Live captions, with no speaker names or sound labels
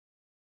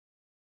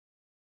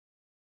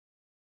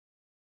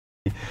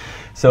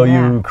So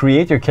you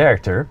create your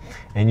character,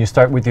 and you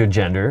start with your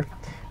gender,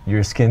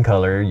 your skin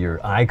color,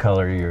 your eye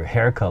color, your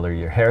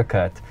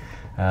haircut,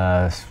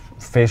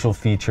 facial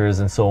features,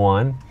 and so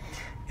on.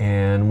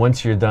 And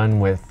once you're done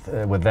with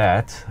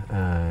that,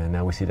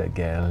 now we see that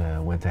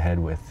Gael went ahead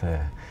with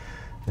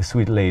the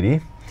sweet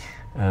lady.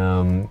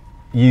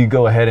 You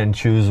go ahead and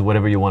choose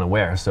whatever you want to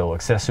wear. So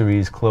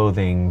accessories,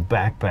 clothing,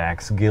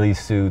 backpacks, ghillie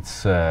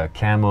suits,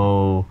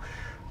 camo,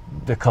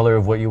 the color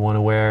of what you want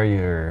to wear,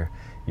 your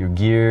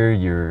gear,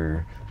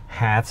 your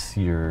hats,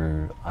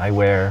 your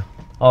eyewear,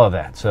 all of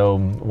that. So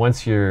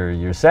once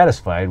you're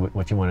satisfied with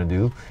what you want to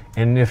do,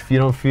 and if you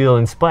don't feel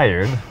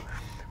inspired,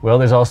 well,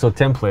 there's also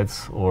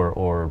templates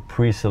or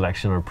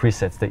pre-selection or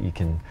presets that you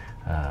can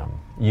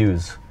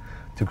use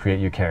to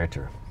create your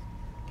character.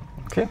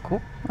 Okay,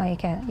 cool. Well,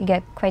 you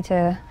get quite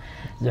a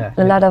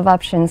lot of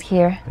options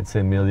here. I'd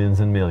say millions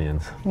and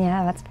millions.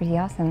 Yeah, that's pretty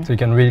awesome. So you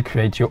can really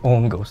create your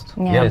own ghost.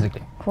 Yeah,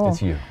 basically. Cool.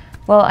 It's you.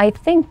 Well, I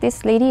think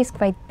this lady is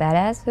quite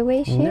badass the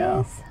way she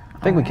is.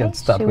 I think we can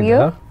start with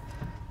her.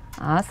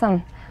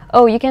 Awesome.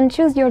 Oh, you can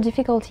choose your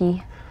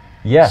difficulty.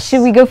 Yes.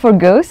 Should we go for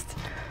ghost?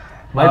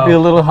 Might be a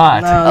little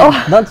hot. No,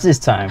 not this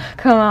time.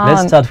 Come on.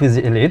 Let's start with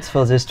the elite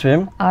for this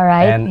stream. All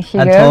right. And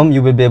at home,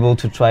 you will be able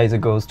to try the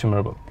ghost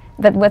tomorrow.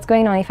 But what's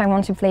going on if I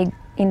want to play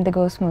in the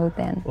ghost mode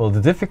then? Well,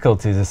 the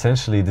difficulties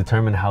essentially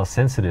determine how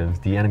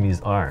sensitive the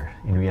enemies are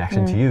in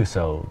reaction to you.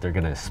 So they're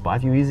going to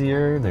spot you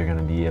easier. They're going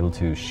to be able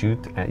to shoot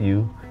at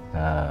you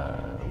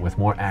with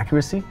more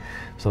accuracy.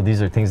 So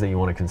these are things that you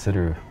want to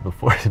consider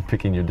before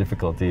picking your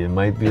difficulty. It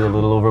might be a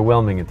little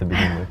overwhelming at the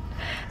beginning.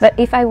 But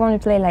if I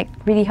want to play like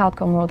really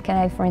hardcore mode, can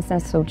I, for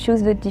instance, so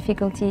choose the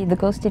difficulty, the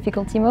ghost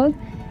difficulty mode,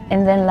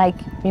 and then like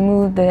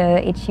remove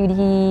the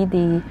HUD,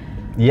 the...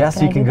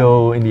 Yes, you can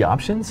go in the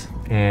options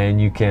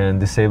and you can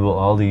disable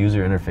all the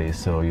user interface.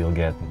 So you'll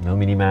get no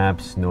mini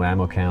maps, no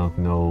ammo count,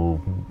 no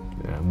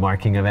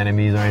marking of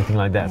enemies or anything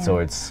like that. So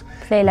it's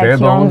play like bare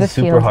bones,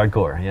 super field.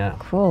 hardcore. Yeah.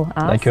 Cool.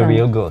 Awesome. Like a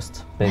real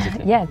ghost,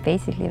 basically. Yeah,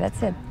 basically,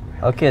 that's it.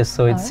 Okay,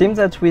 so it seems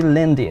that we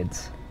landed.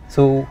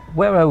 So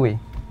where are we?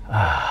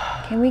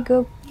 Can we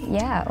go?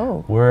 Yeah.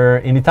 Oh. We're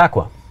in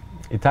Itaqua.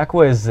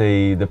 Itaqua is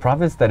the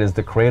province that is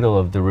the cradle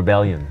of the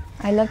rebellion.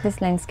 I love this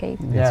landscape.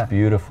 It's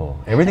beautiful.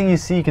 Everything you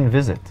see you can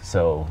visit.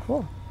 So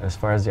cool. As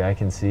far as the eye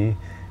can see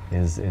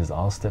is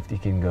all stuff that you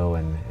can go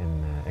and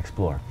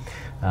explore.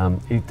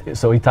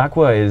 So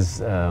Itaqua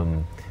is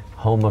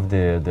home of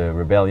the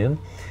rebellion,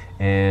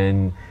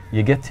 and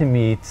you get to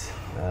meet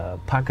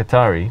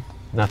Pancatari,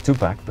 not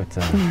Tupac, but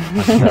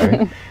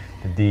Pancatari,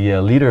 the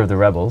leader of the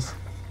rebels.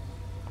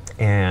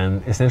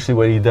 And essentially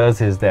what he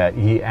does is that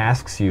he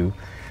asks you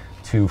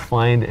to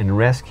find and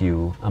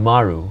rescue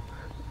Amaru,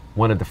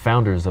 one of the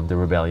founders of the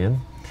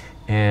rebellion,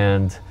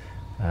 and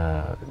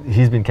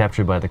he's been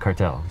captured by the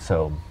cartel.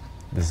 So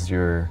this is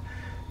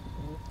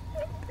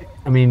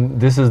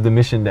this is the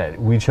mission that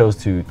we chose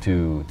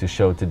to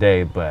show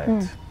today, but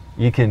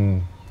you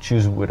can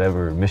choose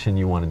whatever mission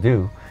you want to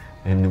do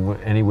and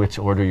any which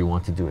order you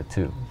want to do it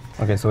too.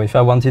 Okay, so if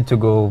I wanted to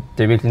go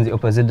directly in the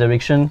opposite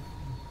direction,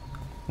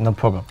 no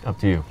problem. Up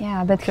to you.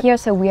 Yeah, but here,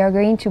 so we are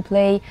going to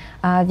play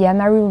the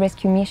Amaru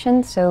rescue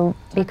mission. So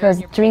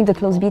because during the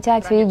closed beta,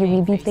 actually, you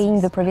will be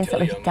playing the province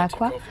of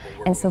Itaqua,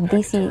 and so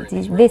this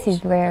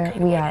is where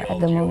we are at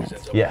the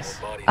moment. Yes.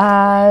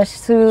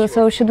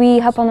 So should we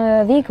hop on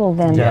a vehicle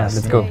then? Yeah,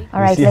 let's go.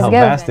 All right, see let's how go.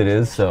 fast it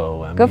is.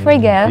 So go for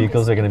it, Gael.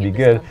 Vehicles are going to be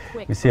good.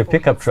 We see a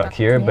pickup truck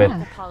here, but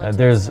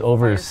there's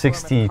over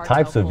 60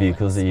 types of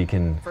vehicles that you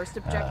can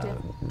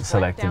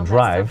select and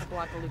drive,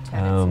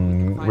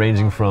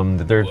 ranging from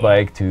the dirt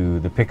bike to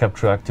the pickup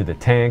truck to the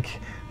tank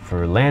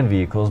for land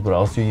vehicles, but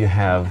also you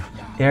have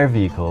air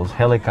vehicles,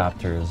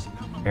 helicopters,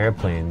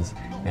 airplanes,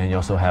 and you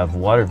also have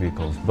water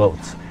vehicles,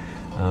 boats.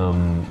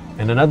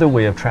 And another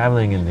way of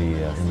traveling in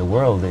the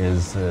world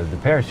is the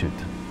parachute.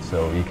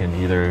 So you can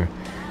either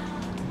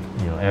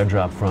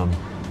airdrop from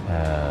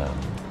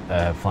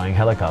a flying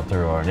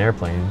helicopter or an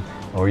airplane,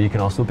 or you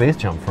can also base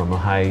jump from a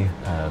high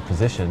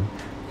position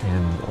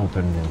and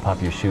open and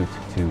pop your chute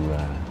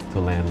to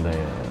land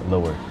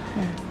lower.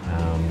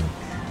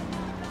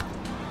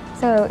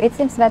 So it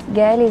seems that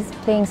Gael is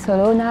playing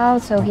solo now,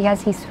 so he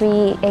has his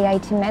 3 AI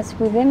teammates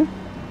with him.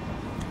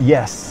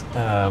 Yes,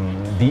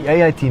 the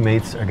AI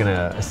teammates are going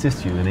to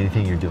assist you in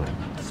anything you're doing.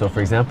 So for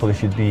example,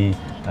 if you'd be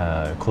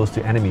close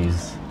to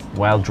enemies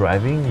while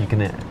driving, you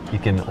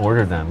can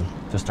order them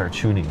to start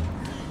shooting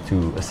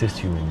to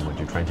assist you in what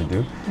you're trying to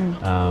do.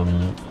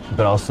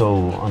 But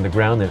also on the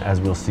ground, as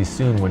we'll see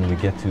soon when we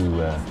get to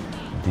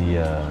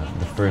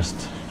the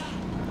first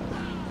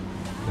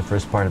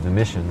part of the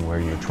mission, where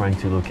you're trying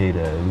to locate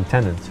a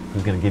lieutenant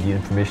who's going to give you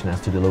information as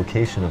to the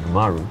location of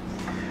Amaru.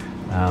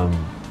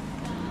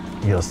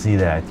 You'll see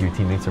that your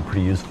teammates are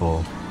pretty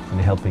useful in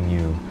helping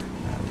you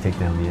take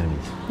down the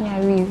enemies. Yeah,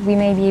 we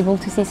may be able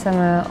to see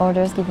some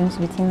orders given to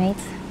the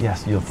teammates.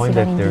 Yes, you'll find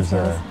that there's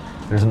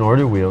an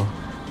order wheel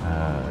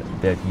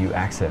that you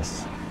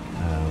access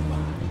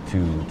to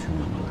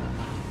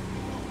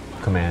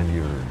command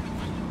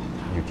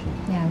your team.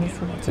 Yeah, we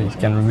see that. So you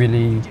can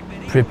really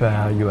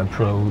prepare your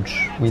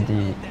approach with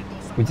the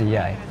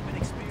AI.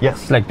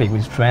 Yes, It's like playing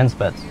with friends,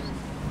 but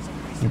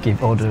you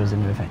give orders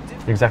and everything.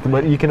 exactly.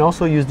 But you can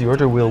also use the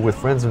order wheel with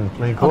friends and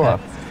playing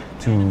co-op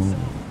to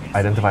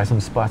identify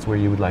some spots where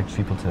you would like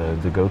people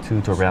to go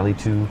to rally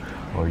to,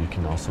 or you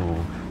can also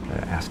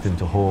ask them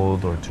to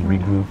hold or to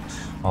regroup.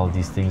 All of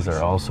these things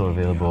are also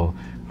available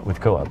with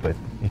co-op, but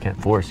you can't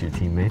force your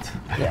teammates.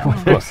 Yeah,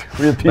 of course.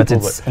 Real people, But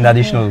it's an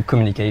additional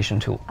communication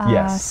tool.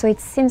 Yes. So it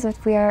seems that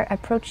we are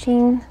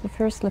approaching the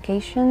first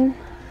location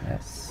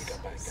Yes.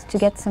 to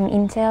get some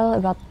intel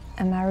about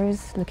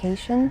Amaru's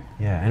location.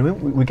 Yeah,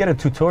 and we get a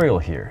tutorial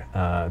here.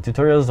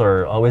 Tutorials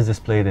are always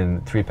displayed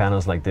in 3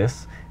 panels like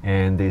this,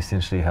 and they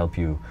essentially help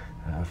you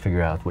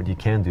figure out what you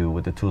can do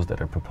with the tools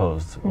that are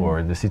proposed or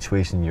in the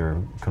situation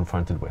you're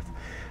confronted with.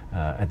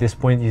 At this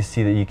point, you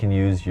see that you can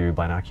use your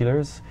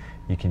binoculars,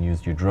 you can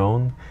use your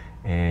drone,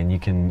 and you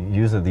can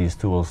use these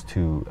tools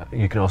to,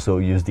 you can also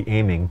use the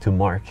aiming to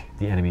mark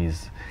the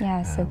enemies.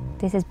 Yeah, so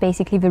this is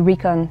basically the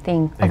recon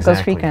thing of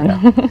Ghost Exactly, Recon.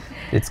 yeah.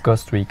 It's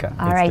Ghost Recon.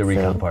 All It's right, the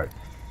recon so part.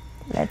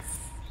 let's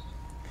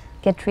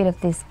get rid of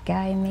this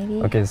guy,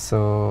 maybe. Okay,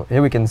 so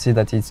here we can see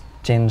that it's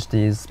changed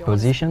his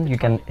position. You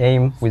can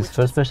aim with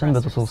first person,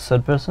 but also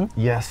third person.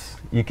 Yes,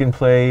 you can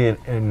play it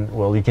in,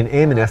 well, you can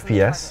aim in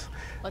FPS,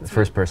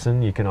 first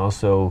person. You can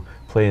also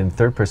play in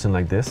third person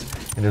like this.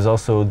 And there's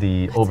also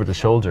the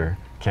over-the-shoulder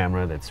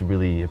camera that's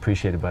really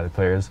appreciated by the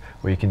players,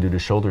 where you can do the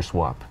shoulder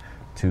swap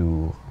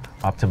to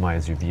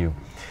optimize your view.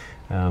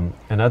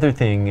 Another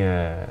thing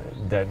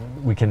that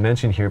we can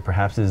mention here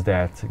perhaps is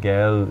that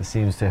Gael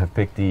seems to have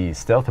picked the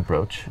stealth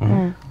approach,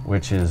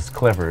 which is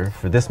clever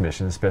for this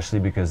mission, especially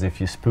because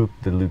if you spook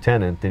the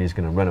lieutenant, then he's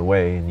going to run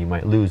away and you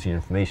might lose your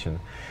information.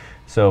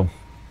 So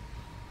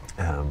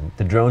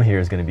the drone here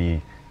is going to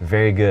be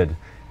very good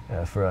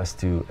for us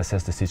to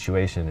assess the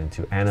situation and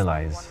to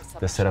analyze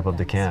the setup of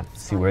the camp,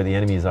 see where the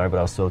enemies are, but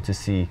also to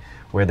see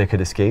where they could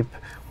escape,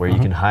 where you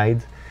can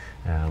hide,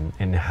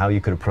 and how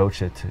you could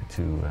approach it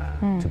to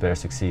better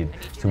succeed.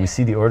 So we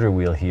see the order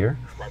wheel here,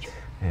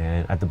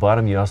 and at the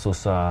bottom you also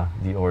saw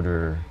the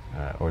order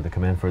or the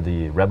command for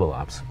the rebel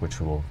ops,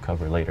 which we'll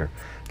cover later.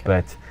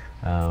 But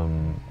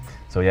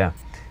so yeah,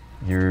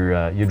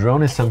 your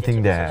drone is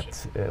something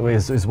that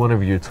is one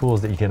of your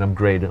tools that you can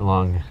upgrade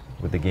along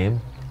with the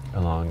game,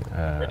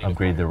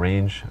 upgrade the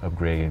range,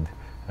 upgrade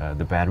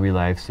the battery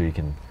life, so you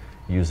can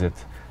use it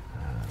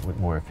with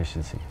more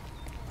efficiency.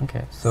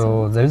 Okay,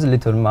 so there is a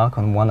little mark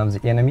on one of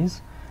the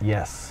enemies.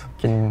 Yes.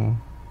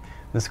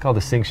 This is called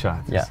the sync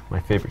shot. Yeah. It's my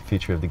favorite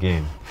feature of the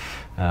game.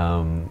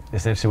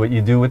 Essentially what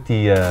you do with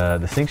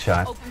the sync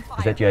shot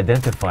is that you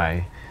identify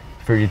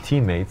for your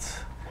teammates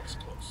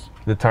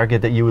the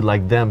target that you would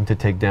like them to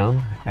take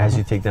down as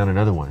you take down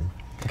another one.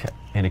 Okay.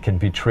 And it can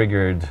be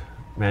triggered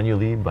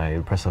manually by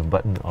a press of a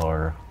button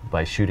or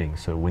by shooting.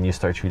 So when you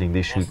start shooting,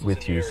 they shoot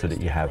with you so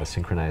that you have a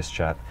synchronized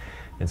shot,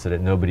 and so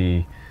that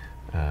nobody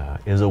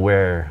is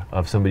aware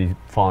of somebody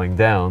falling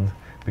down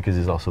because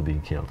he's also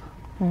being killed.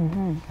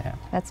 Yeah.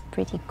 That's a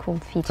pretty cool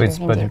feature. So it's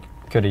indeed.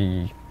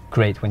 particularly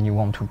great when you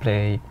want to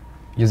play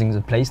using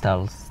the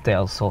playstyle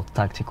stealth or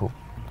tactical.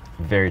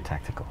 Very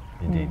tactical,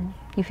 indeed.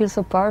 You feel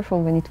so powerful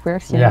when it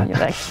works. Yeah. You're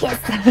like, yes.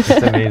 It's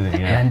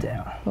amazing, yeah.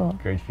 And Cool.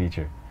 Great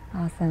feature.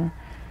 Awesome.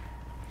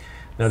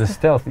 Now the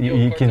stealth,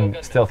 you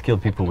can stealth kill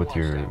people with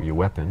your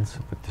weapons,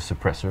 with the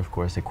suppressor, of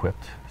course,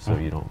 equipped, so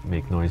you don't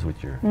make noise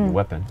with your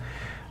weapon.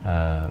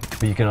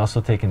 But you can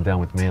also take him down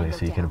with melee,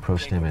 so you can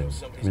approach him and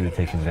really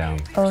take him down.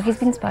 Oh, he's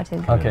been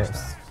spotted. okay.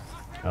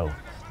 Oh.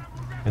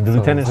 And the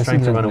lieutenant's this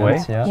trying is to run away.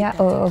 lieutenant, Yeah.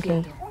 Yeah, oh,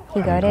 okay.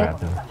 He got it.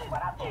 Grabbed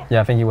him. Yeah,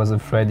 I think he was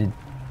afraid. He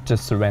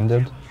just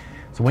surrendered.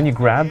 So when you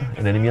grab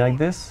an enemy like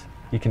this,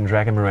 you can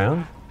drag him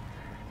around,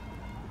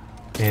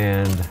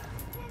 and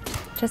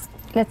Just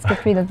let's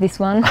get rid of this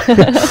one.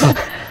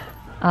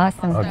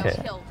 Awesome. Okay.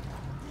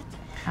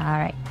 All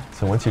right.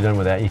 so once you're done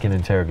with that, you can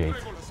interrogate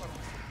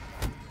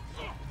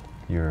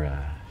your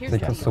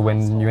So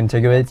when you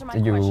integrate,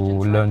 you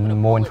learn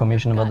more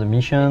information about the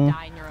mission.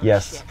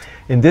 Yes.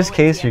 In this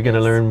case, you're going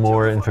to learn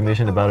more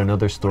information about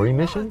another story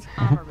mission,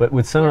 but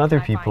with some other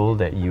people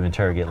that you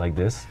interrogate like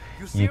this,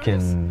 you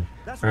can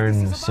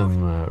earn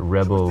some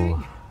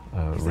rebel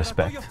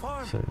respect,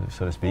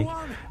 so to speak,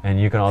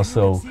 and you can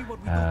also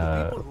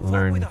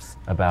learn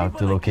about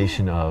the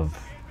location of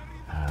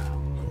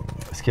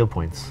skill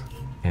points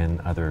and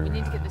other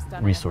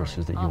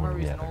resources that you want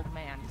to gather.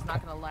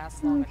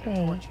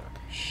 Okay.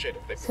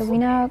 So we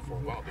now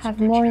have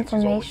more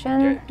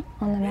information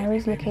on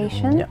Amaru's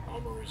location. Yeah.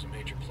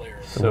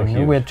 So So we know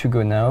huge. where to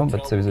go now,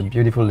 but there is a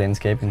beautiful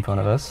landscape in front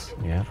of us.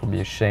 Yeah. It would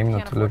be a shame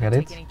not to look at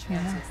it.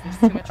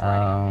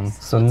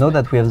 So now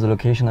that we have the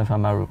location of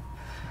Amaru,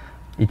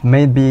 it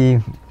may be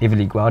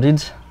heavily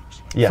guarded.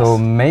 Yes. So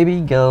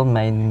maybe Gael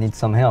might need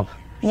some help.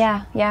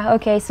 Yeah,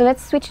 okay, so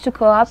let's switch to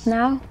co-op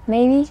now,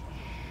 maybe.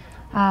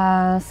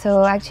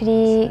 So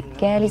actually,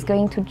 Gael is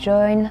going to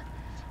join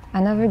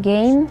another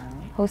game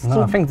hosted...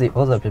 No, I think the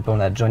other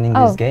people are joining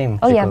this game.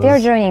 Oh yeah, they're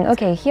because- joining.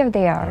 Okay, here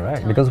they are. All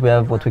right. Because we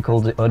have what we call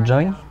the odd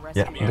join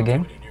Yeah. in the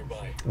game.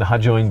 The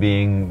hot join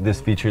being this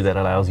feature that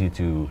allows you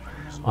to,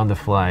 on the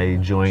fly,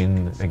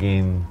 join a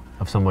game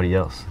of somebody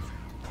else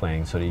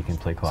playing so that you can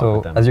play co-op So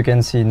with them. as you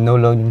can see, no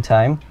loading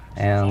time,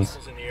 and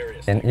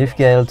if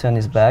Gaelton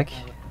is back,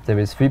 there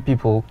is 3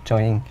 people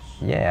joining.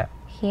 Yeah.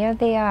 Here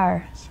they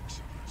are.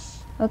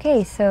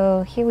 Okay,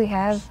 so here we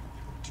have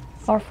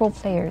our 4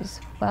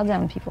 players. Well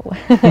done, people.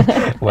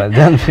 Well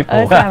done, people.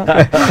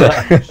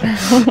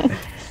 Awesome.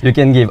 You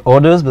can give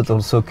orders, but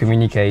also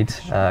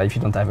communicate if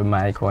you don't have a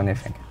mic or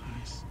anything.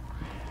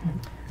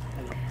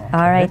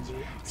 All right.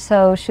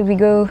 So should we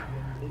go?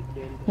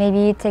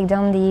 Maybe take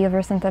down the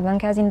other Santa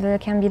Blancas in the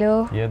camp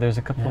below. Yeah, there's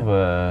a couple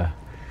of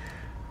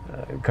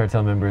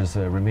cartel members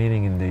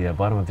remaining in the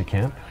bottom of the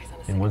camp,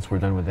 and once we're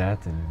done with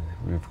that and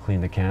we've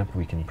cleaned the camp,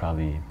 we can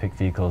probably pick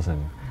vehicles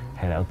and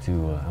head out to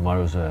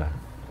Amaro's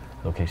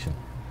location.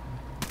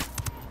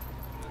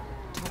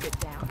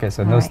 Okay,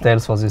 so no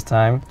stealth for this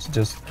time.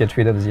 Just get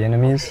rid of the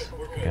enemies.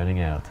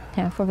 Gunning out.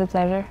 Yeah, for the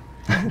pleasure.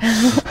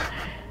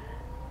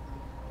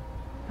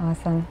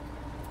 Awesome.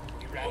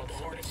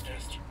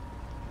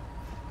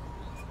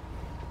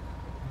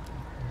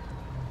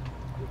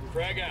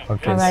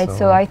 Okay, All right,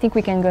 so I think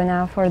we can go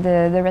now for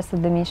the rest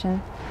of the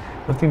mission.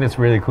 One thing that's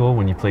really cool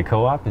when you play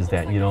co-op is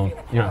that you're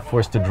not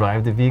forced to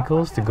drive the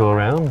vehicles to go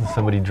around.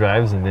 Somebody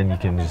drives and then you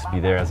can just be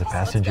there as a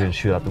passenger and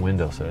shoot out the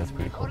window, so that's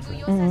pretty cool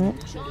too.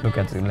 look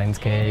at the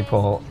landscape,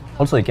 or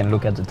also you can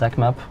look at the TAC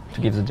map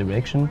to give the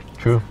direction.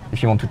 True.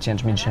 If you want to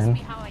change mission.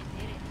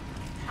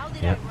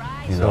 Yeah.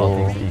 These are all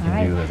things that you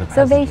can do as a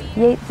So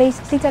passenger. they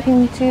split up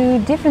into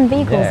different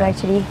vehicles Yeah.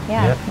 actually.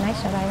 Yeah, Yep.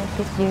 nice shot. I like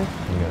this view.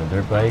 You got a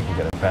dirt bike, you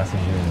got a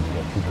passenger, and you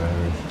got 2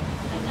 drivers.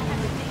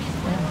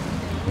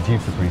 The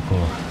jeeps are pretty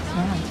cool.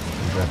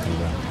 Exactly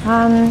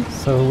that.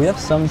 So we have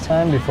some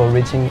time before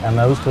reaching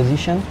Amaru's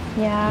position.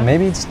 Yeah.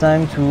 Maybe it's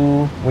time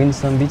to win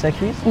some beta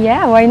keys.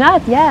 Yeah, why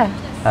not? Yeah.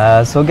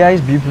 So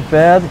guys, be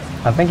prepared.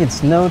 I think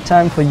it's no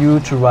time for you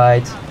to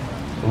write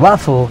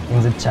raffle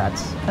in the chat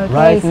Okay,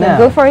 right so now.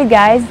 go for it,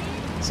 guys.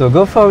 So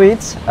go for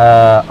it.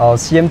 Our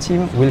CM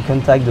team will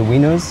contact the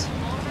winners.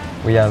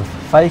 We have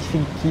 5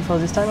 keys for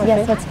this time, I Yes,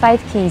 think. that's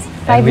 5 keys.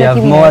 5 And we have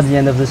lucky more at winners. the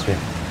end of the stream.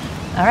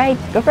 All right,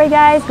 go for it,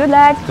 guys. Good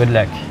luck. Good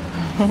luck.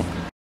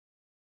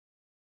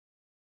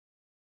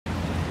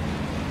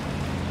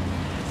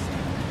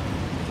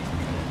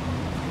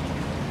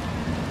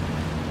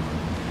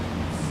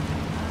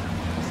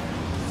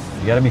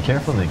 You got to be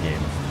careful in the game.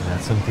 And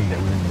that's something that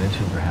we didn't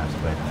mention perhaps,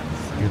 but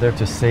you're there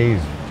to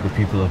save the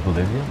people of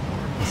Bolivia.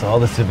 So all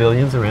the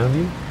civilians around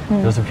you,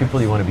 those are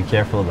people you want to be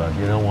careful about.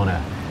 You don't want to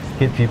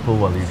hit people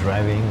while you're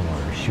driving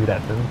or shoot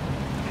at them.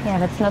 Yeah,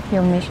 that's not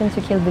your mission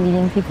to kill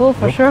Bolivian people,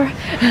 for Nope. sure.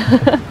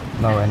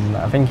 No, and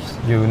I think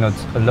you're not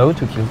allowed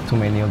to kill too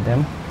many of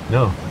them.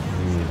 No,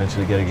 you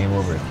eventually get a game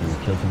over if you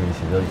kill too many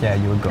civilians. Yeah,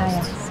 you're a Ah, ghost.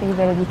 yeah, so you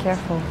better be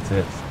careful. That's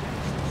it.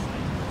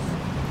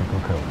 Typical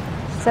code.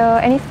 So,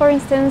 and if, for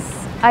instance,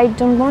 I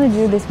don't want to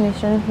do this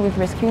mission with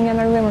rescuing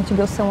Amaru, I want to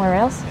go somewhere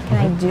else, can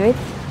I do it?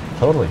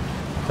 Totally.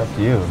 It's up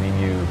to you. I mean,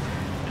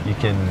 you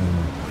can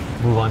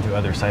move on to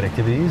other side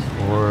activities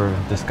or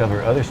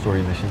discover other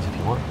story missions if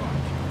you want.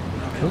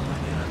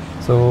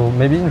 So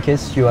maybe in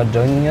case you are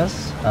joining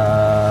us,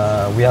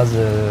 we are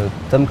the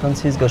Tom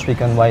Clancy's Ghost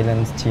Recon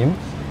Wildlands team,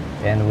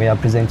 and we are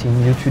presenting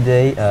you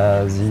today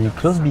the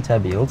closed beta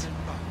build,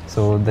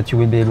 so that you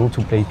will be able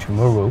to play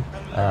tomorrow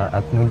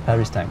at noon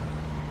Paris time.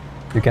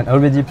 You can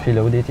already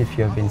preload it if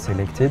you have been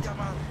selected,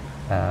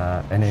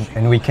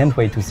 and we can't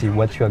wait to see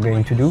what you are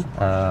going to do,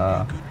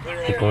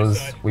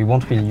 because we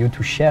want really you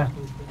to share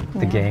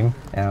the game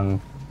and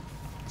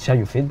share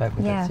your feedback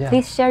with us.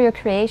 Please share your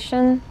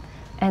creation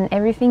and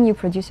everything you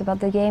produce about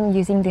the game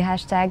using the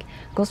hashtag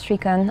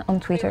GhostRecon on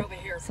Twitter,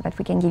 so that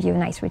we can give you a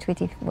nice retweet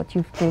if what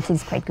you've created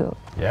is quite good.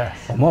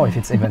 Yes. Or more if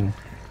it's even,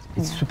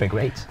 it's super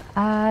great.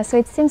 So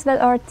it seems that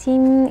our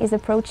team is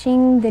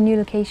approaching the new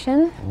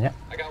location. Yeah.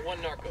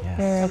 Yes.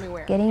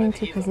 They're getting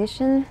into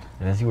position.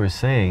 And as you were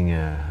saying,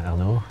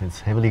 Arnaud, it's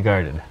heavily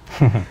guarded.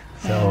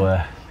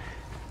 So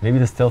maybe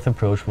the stealth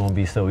approach won't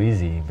be so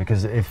easy,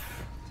 because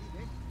if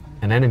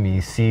an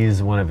enemy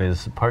sees one of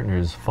his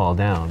partners fall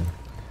down,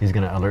 he's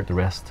going to alert the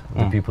rest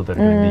of the people that are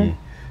going to be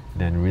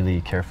then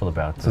really careful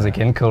about. So they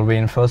can call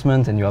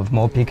reinforcement and you have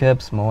more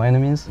pickups, more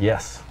enemies?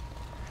 Yes.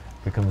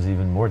 Becomes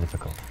even more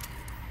difficult.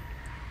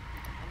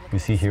 We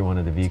see here one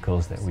of the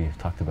vehicles that we've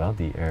talked about,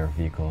 the air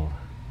vehicle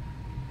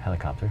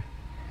helicopter.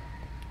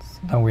 So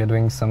now we are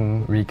doing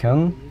some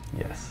recon.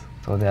 Yes.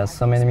 So there are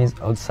some enemies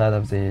outside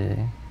of the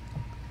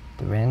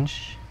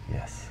range.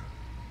 Yes.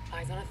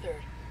 Eyes on a third.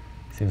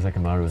 Seems like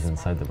Amaru is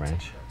inside the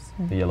branch.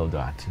 The yellow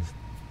dot is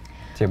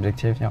The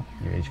objective, yeah.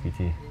 your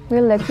HVT.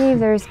 We're lucky,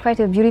 there's quite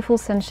a beautiful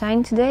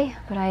sunshine today,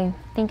 but I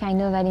think I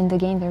know that in the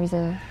game there is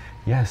a...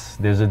 Yes,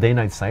 there's a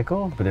day-night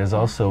cycle, but there's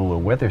also a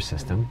weather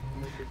system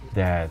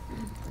that,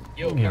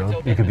 you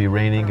know, it could be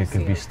raining, it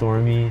could be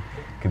stormy, it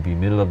could be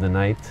middle of the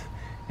night,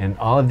 and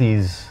all of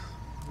these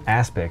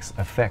aspects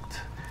affect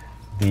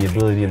the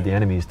ability of the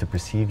enemies to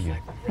perceive you.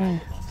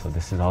 So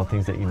this is all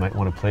things that you might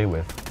want to play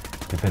with,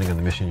 depending on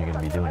the mission you're going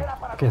to be doing.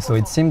 Okay, so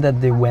it seemed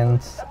that they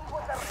went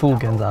full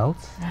guns out.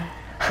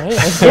 Okay,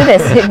 let's do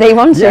this. If they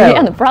want to,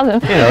 yeah, no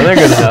problem. You know, they're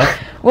good enough.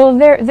 Well,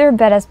 they're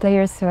badass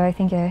players, so I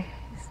think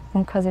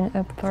won't cause an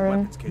up for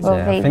them. Well,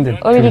 Yeah, I they think they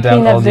already killed down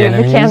cleaned all up the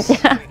the camp. enemies.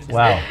 Yeah.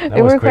 Wow, that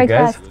They was were quick, quite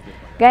guys. fast.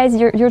 Guys,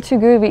 you're too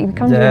good. We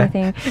can't do Yeah.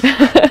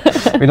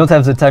 anything. We don't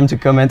have the time to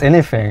comment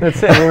anything.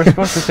 That's it. We're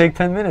supposed to take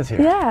 10 minutes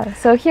here. Yeah.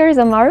 So here is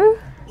Amaru.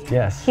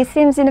 Yes, He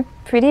seems in a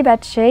pretty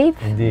bad shape.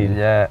 indeed.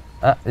 Yeah,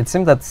 it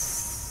seems that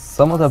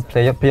some other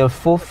player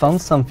 4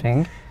 found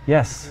something.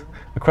 Yes,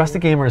 across the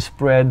game are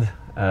spread.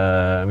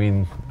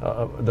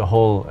 The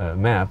whole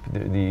map.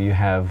 You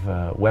have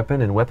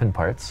weapon and weapon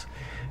parts,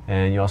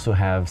 and you also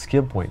have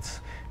skill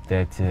points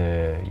that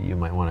you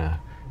might want to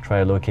try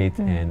to locate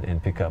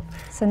and pick up.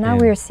 So now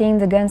And we're seeing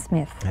the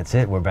gunsmith. that's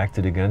it. We're back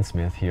to the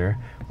gunsmith here,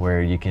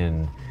 where you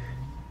can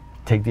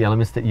take the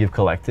elements that you've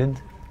collected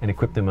and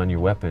equip them on your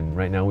weapon.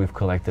 Right now, we've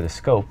collected a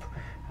scope,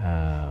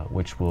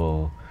 which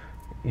will,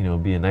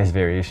 be a nice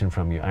variation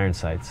from your iron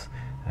sights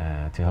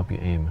to help you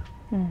aim.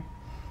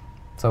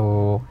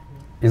 So,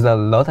 is there a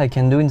lot I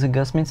can do in the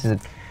gunsmith? Is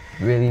it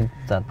really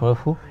that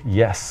powerful?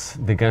 Yes,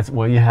 the guns.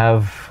 Well, you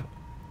have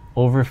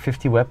over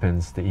 50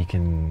 weapons that you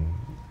can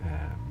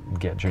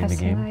get during the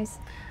game, Customize.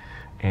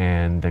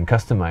 and then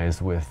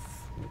customize with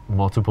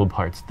multiple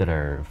parts that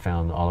are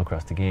found all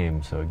across the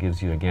game. So it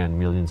gives you again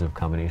millions of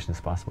combinations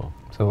possible.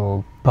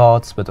 So,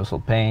 parts, but also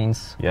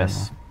paints.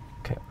 Yes.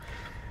 Okay.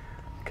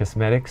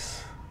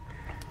 Cosmetics.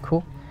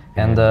 Cool.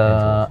 And And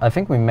tools. I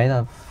think we may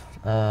have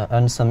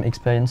earned some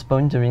experience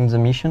point during the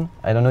mission.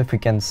 I don't know if we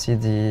can see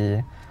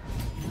the.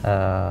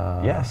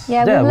 Yes.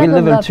 Yeah, yeah, we we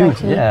leveled level up 2.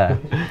 actually. Yeah,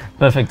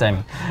 perfect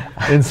timing.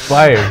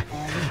 Inspired.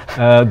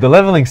 The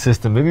leveling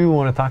system, maybe we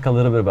want to talk a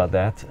little bit about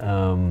that.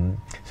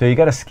 So you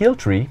got a skill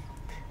tree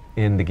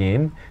in the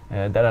game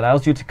that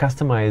allows you to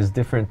customize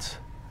different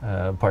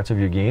parts of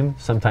your game.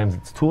 Sometimes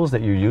it's tools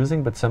that you're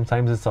using, but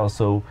sometimes it's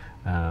also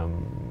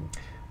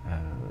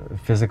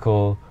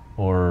physical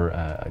or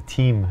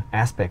team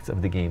aspects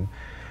of the game.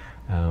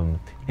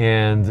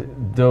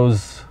 And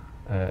those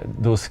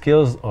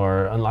skills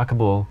are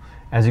unlockable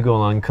as you go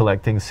along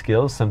collecting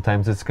skills.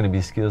 Sometimes it's going to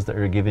be skills that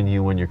are given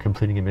you when you're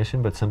completing a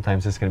mission, but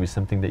sometimes it's going to be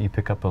something that you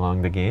pick up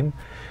along the game.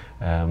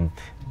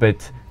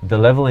 But the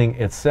leveling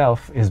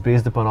itself is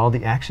based upon all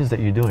the actions that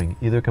you're doing,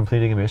 either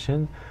completing a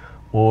mission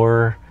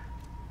or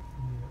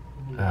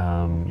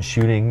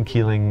shooting,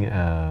 killing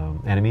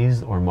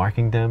enemies or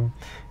marking them.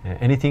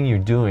 Anything you're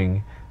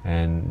doing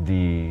and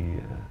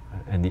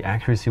the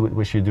accuracy with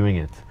which you're doing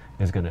it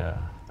is going to...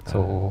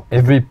 So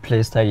every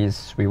playstyle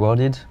is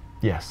rewarded.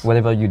 yes.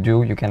 Whatever you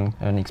do, you can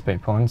earn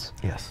XP points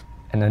Yes.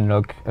 and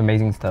unlock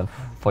amazing stuff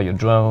for your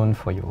drone,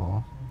 for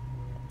your.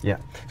 Yeah.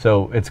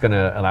 So it's going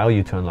to allow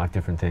you to unlock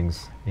different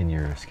things in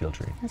your skill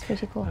tree. That's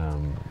pretty cool.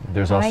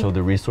 There's Alright. also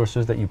the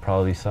resources that you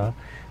probably saw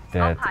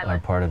that are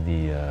part of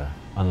the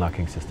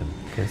unlocking system.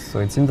 Okay, so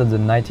it seems that the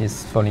night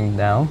is falling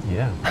down.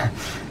 Yeah.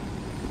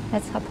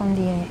 Let's hop on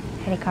the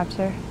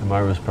helicopter.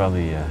 Amaru was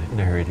probably in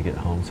a hurry to get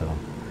home, so...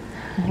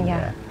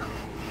 Yeah.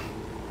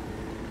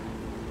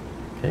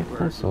 Okay,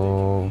 cool.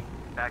 So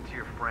Back to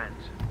your friends.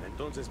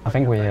 I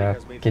think we are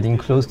getting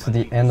close to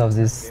the end of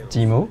this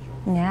demo.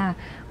 Yeah.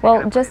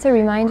 Well, just a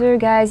reminder,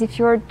 guys, if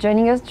you're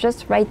joining us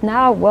just right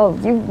now, well,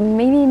 you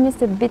maybe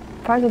missed a bit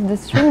part of the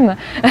stream.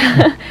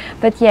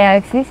 But yeah,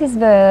 this is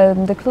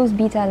the closed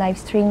beta live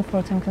stream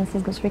for Tom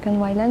Clancy's Ghost Recon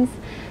Wildlands.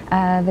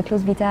 The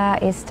closed beta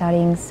is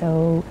starting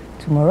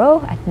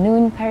tomorrow at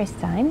noon Paris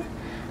time.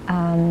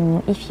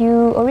 If you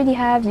already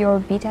have your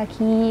beta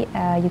key,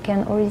 you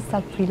can already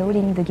start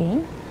preloading the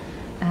game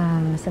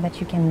so that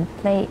you can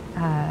play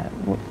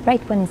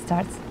right when it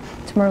starts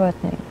tomorrow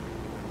at noon.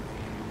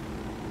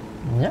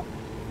 Yeah,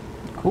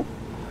 cool.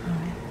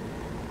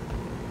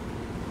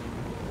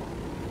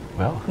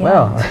 Well, Yeah,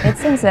 Well. it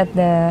seems that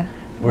the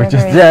We're weather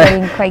just- is Yeah,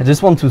 getting I quite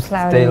just want to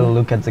cloudy. stay a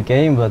look at the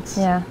game, but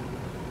Yeah.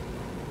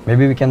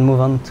 maybe we can move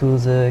on to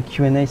the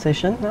Q&A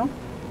session now.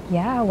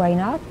 Yeah, why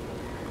not?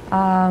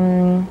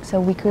 So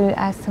we could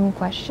ask some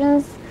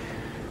questions.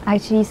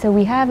 Actually, so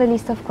we have a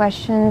list of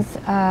questions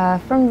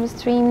from the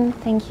stream.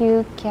 Thank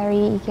you,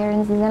 Carrie,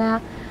 Karen, Zuzana.